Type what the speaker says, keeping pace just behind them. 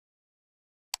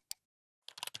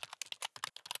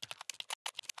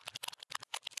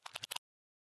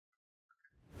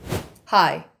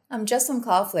Hi, I'm Jess from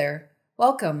Cloudflare.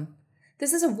 Welcome.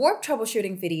 This is a warp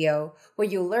troubleshooting video where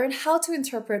you'll learn how to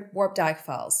interpret warp-diag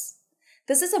files.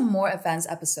 This is a more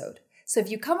advanced episode, so if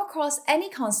you come across any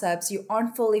concepts you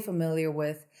aren't fully familiar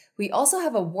with, we also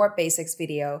have a warp basics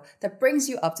video that brings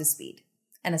you up to speed.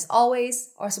 And as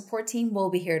always, our support team will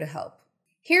be here to help.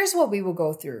 Here's what we will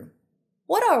go through.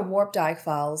 What are warp-diag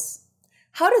files?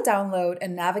 How to download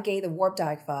and navigate the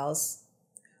warp-diag files?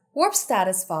 Warp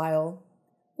status file,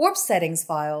 warp settings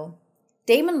file,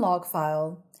 daemon.log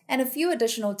file, and a few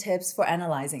additional tips for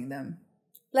analyzing them.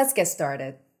 Let's get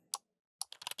started.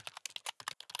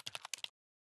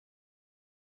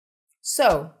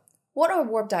 So, what are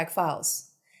warp-diag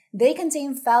files? They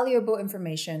contain valuable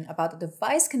information about the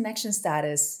device connection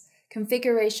status,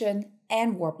 configuration,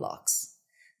 and warp logs.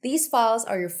 These files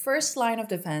are your first line of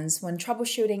defense when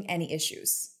troubleshooting any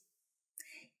issues.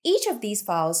 Each of these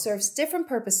files serves different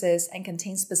purposes and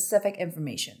contains specific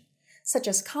information, such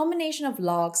as combination of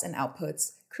logs and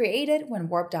outputs created when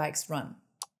warp-diags run.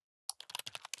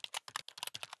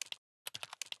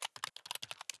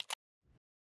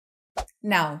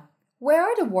 Now, where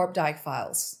are the warp-diag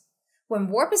files? When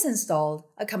warp is installed,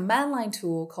 a command line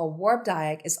tool called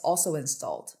warp-diag is also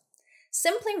installed.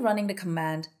 Simply running the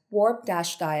command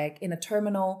warp-diag in a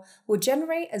terminal will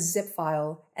generate a zip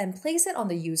file and place it on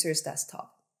the user's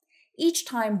desktop. Each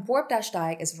time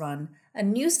warp-diag is run, a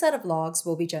new set of logs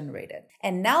will be generated.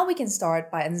 And now we can start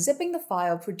by unzipping the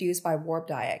file produced by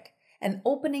warp-diag and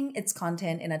opening its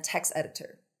content in a text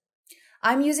editor.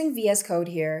 I'm using VS Code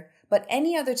here, but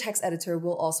any other text editor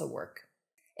will also work.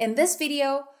 In this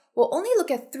video, we'll only look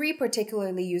at 3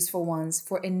 particularly useful ones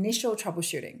for initial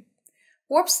troubleshooting: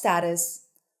 warp status,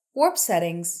 warp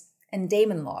settings, and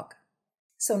daemon.log.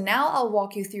 So now I'll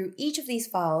walk you through each of these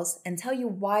files and tell you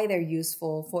why they're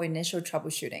useful for initial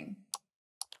troubleshooting.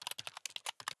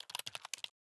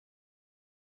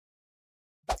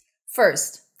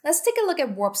 First, let's take a look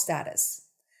at warp status.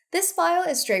 This file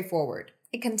is straightforward.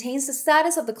 It contains the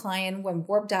status of the client when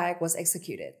warp-diag was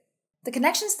executed. The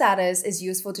connection status is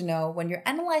useful to know when you're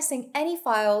analyzing any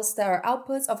files that are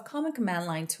outputs of common command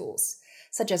line tools,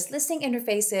 such as listing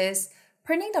interfaces,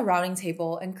 printing the routing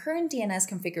table, and current DNS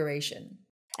configuration.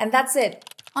 And that's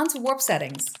it. On to warp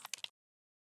settings.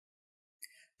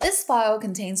 This file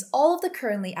contains all of the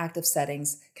currently active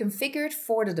settings configured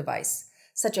for the device,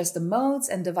 such as the modes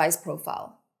and device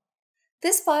profile.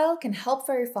 This file can help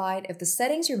verify if the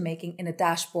settings you're making in a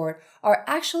dashboard are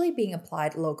actually being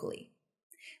applied locally.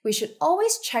 We should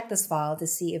always check this file to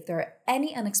see if there are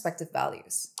any unexpected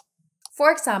values.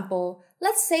 For example,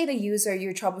 let's say the user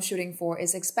you're troubleshooting for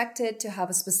is expected to have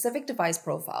a specific device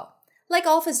profile, like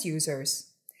office users,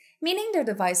 meaning their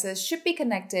devices should be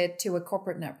connected to a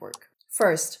corporate network.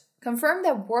 First, confirm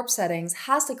that warp settings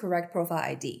has the correct profile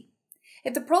ID.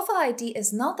 If the profile ID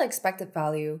is not the expected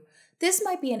value, this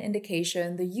might be an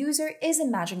indication the user isn't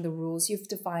matching the rules you've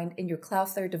defined in your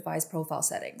Cloudflare device profile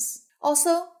settings.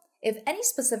 Also, if any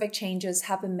specific changes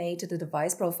have been made to the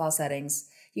device profile settings,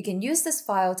 you can use this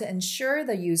file to ensure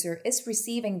the user is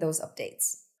receiving those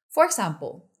updates. For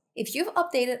example, if you've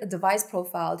updated a device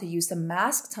profile to use the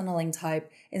mask tunneling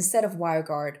type instead of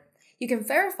WireGuard, you can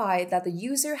verify that the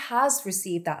user has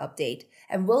received that update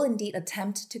and will indeed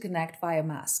attempt to connect via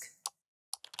mask.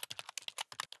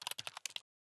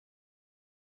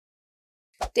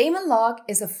 Daemon.log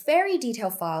is a very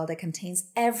detailed file that contains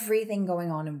everything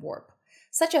going on in warp,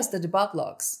 such as the debug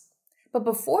logs. But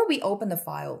before we open the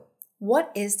file,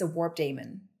 what is the warp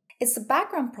daemon? It's the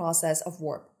background process of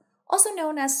warp, also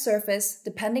known as surface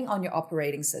depending on your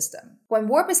operating system. When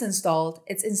warp is installed,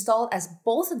 it's installed as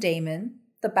both a daemon,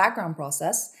 the background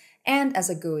process, and as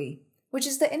a GUI, which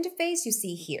is the interface you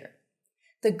see here.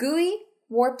 The GUI,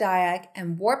 warp-diag,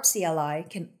 and warp CLI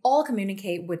can all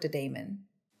communicate with the daemon.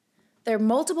 There are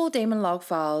multiple daemon.log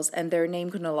files and they're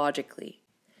named chronologically.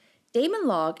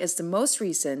 Daemon.log is the most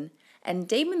recent and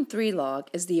daemon3log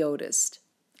is the oldest.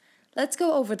 Let's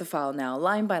go over the file now,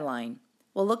 line by line.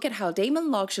 We'll look at how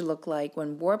daemon.log should look like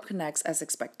when warp connects as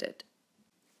expected.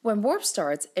 When warp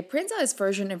starts, it prints out its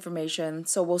version information,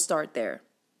 so we'll start there.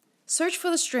 Search for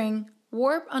the string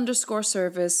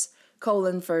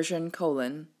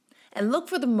warp_service:version:, and look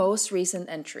for the most recent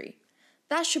entry.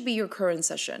 That should be your current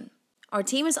session. Our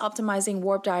team is optimizing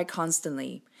warp-diag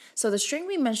constantly, so the string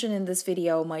we mentioned in this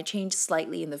video might change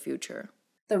slightly in the future.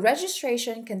 The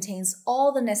registration contains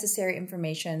all the necessary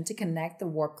information to connect the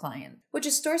warp client, which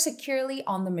is stored securely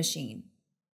on the machine.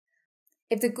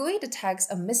 If the GUI detects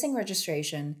a missing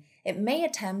registration, it may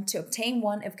attempt to obtain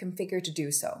one if configured to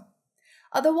do so.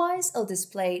 Otherwise, it'll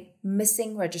display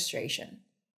missing registration.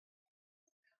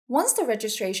 Once the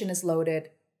registration is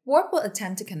loaded, Warp will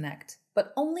attempt to connect,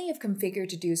 but only if configured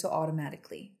to do so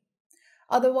automatically.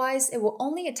 Otherwise, it will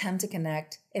only attempt to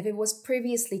connect if it was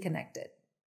previously connected.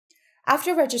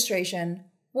 After registration,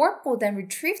 Warp will then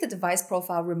retrieve the device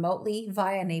profile remotely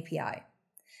via an API.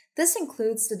 This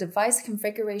includes the device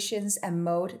configurations and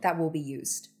mode that will be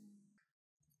used.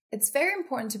 It's very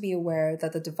important to be aware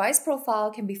that the device profile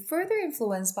can be further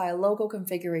influenced by a local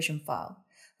configuration file,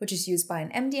 which is used by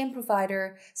an MDM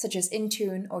provider such as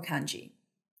Intune or Kanji.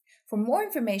 For more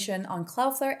information on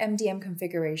Cloudflare MDM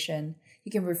configuration, you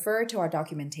can refer to our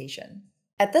documentation.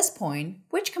 At this point,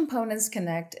 which components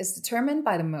connect is determined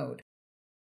by the mode.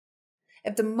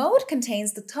 If the mode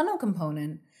contains the tunnel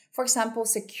component, for example,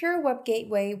 secure web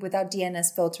gateway without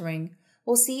DNS filtering,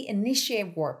 we'll see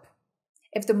initiate warp.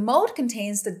 If the mode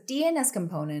contains the DNS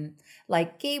component,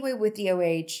 like gateway with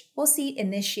DOH, we'll see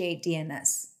initiate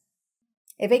DNS.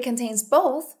 If it contains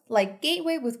both, like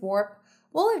gateway with warp,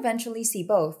 we'll eventually see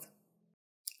both.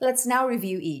 Let's now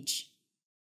review each.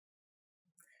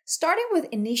 Starting with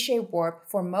initiate warp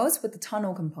for modes with the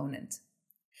tunnel component.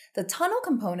 The tunnel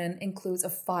component includes a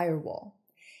firewall.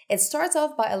 It starts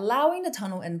off by allowing the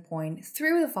tunnel endpoint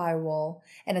through the firewall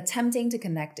and attempting to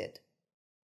connect it.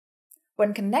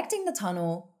 When connecting the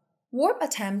tunnel, Warp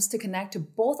attempts to connect to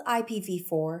both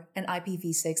IPv4 and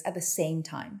IPv6 at the same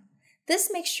time. This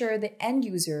makes sure the end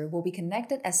user will be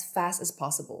connected as fast as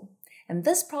possible, and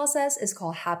this process is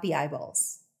called happy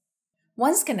eyeballs.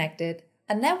 Once connected,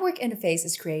 a network interface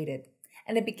is created,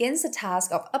 and it begins the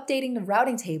task of updating the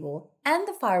routing table and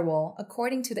the firewall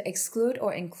according to the exclude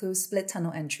or include split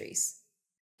tunnel entries.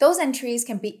 Those entries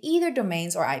can be either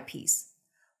domains or IPs.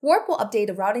 Warp will update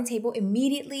the routing table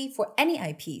immediately for any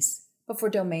IPs, but for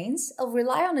domains, it'll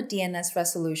rely on the DNS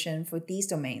resolution for these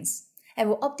domains, and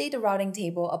will update the routing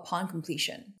table upon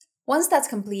completion. Once that's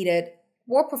completed,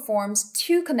 Warp performs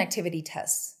two connectivity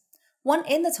tests, one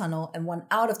in the tunnel and one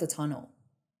out of the tunnel.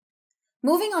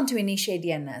 Moving on to initiate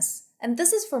DNS, and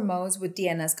this is for modes with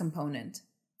DNS component.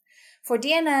 For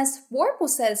DNS, Warp will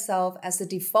set itself as the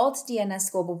default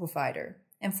DNS global provider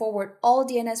and forward all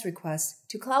DNS requests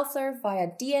to Cloudflare via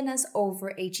DNS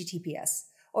over HTTPS,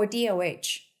 or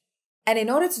DOH. And in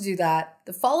order to do that,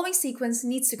 the following sequence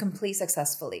needs to complete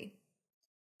successfully.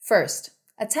 First,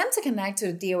 attempt to connect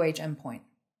to the DOH endpoint.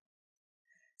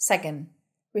 Second,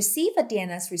 receive a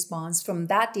DNS response from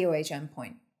that DOH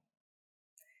endpoint.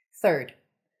 Third,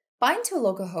 bind to a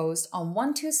localhost on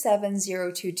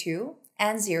 127.022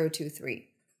 and 023.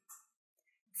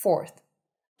 Fourth,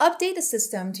 update the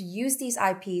system to use these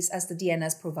IPs as the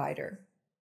DNS provider.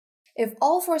 If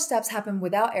all four steps happen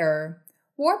without error,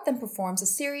 Warp then performs a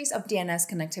series of DNS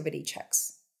connectivity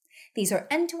checks. These are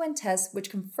end-to-end tests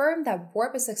which confirm that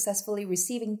Warp is successfully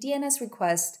receiving DNS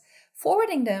requests,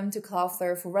 forwarding them to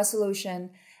Cloudflare for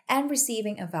resolution, and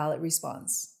receiving a valid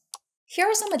response. Here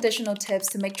are some additional tips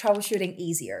to make troubleshooting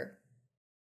easier.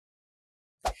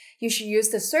 You should use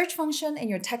the search function in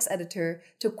your text editor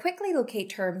to quickly locate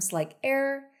terms like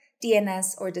error,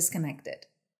 DNS, or disconnected.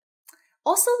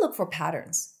 Also look for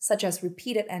patterns, such as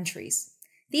repeated entries.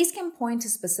 These can point to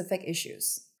specific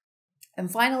issues. And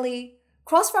finally,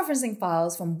 cross-referencing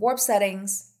files from warp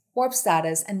settings, warp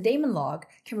status, and daemon.log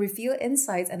can reveal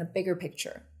insights and a bigger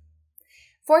picture.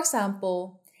 For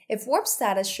example, if warp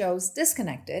status shows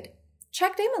disconnected,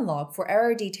 check daemon.log for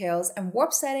error details and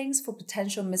warp settings for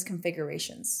potential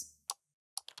misconfigurations.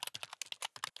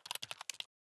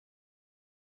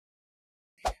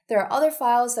 There are other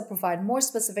files that provide more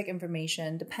specific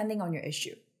information depending on your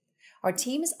issue. Our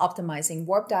team is optimizing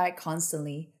warp-diag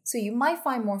constantly, so you might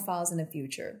find more files in the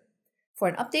future. For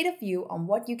an updated view on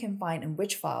what you can find in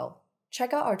which file,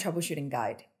 check out our troubleshooting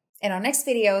guide. In our next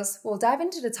videos, we'll dive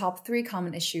into the top 3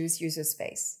 common issues users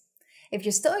face. If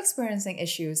you're still experiencing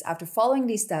issues after following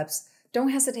these steps, don't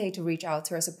hesitate to reach out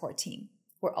to our support team.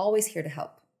 We're always here to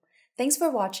help. Thanks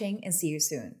for watching and see you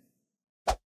soon.